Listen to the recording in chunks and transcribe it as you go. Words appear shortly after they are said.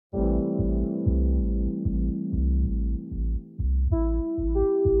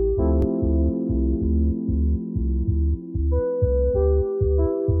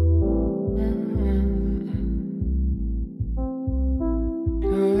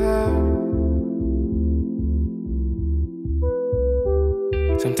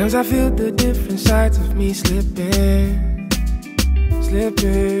Sometimes I feel the different sides of me slipping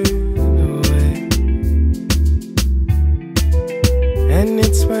away. And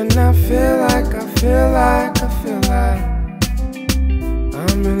it's when I feel like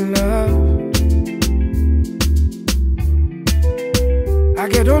I'm in love. I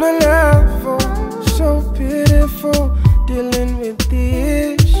get on a level so pitiful, dealing with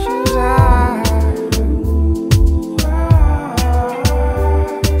the issues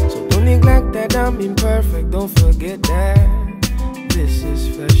So don't neglect that I'm imperfect. Don't forget that this is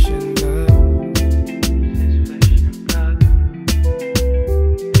flesh and blood.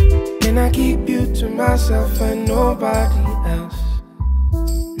 Can I keep you to myself and nobody else?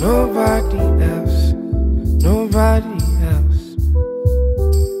 Nobody else, nobody else.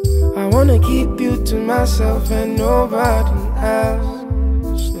 I wanna keep you to myself and nobody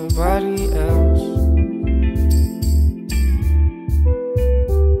else, nobody else.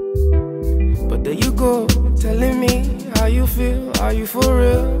 But there you go, telling me how you feel, are you for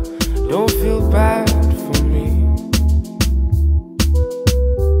real? Don't feel bad for me.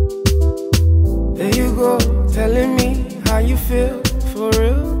 There you go, telling me how you feel, for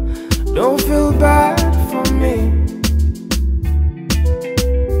real. Don't feel bad for me.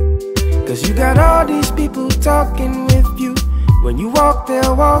 Cause you got all these people talking with you. When you walk,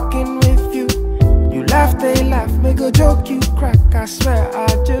 they're walking with you. You laugh, they laugh, make a joke, you crack. I swear I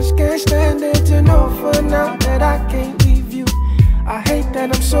just can't stand it to know for now that I can't leave you. I hate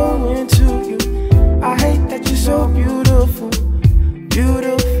that I'm so into you. I hate that you're so beautiful,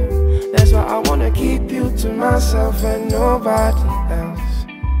 beautiful. That's why I wanna keep you to myself and nobody else.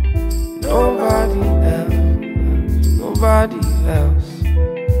 Nobody else, nobody else.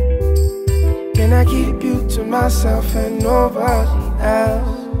 Can I keep you to myself and nobody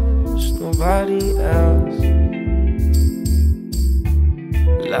else, nobody else?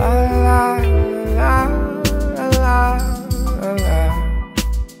 La la la la la la la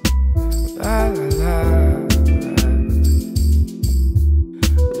la la la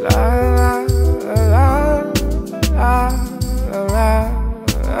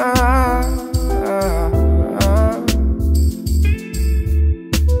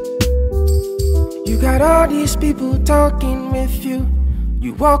You got all these people talking with you.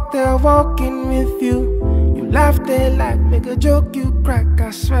 You walk, they're walking with you. You laugh, they laugh, make a joke, you crack.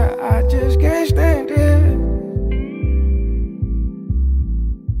 I swear I just can't stand it.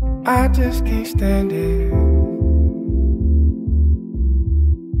 I just can't stand it.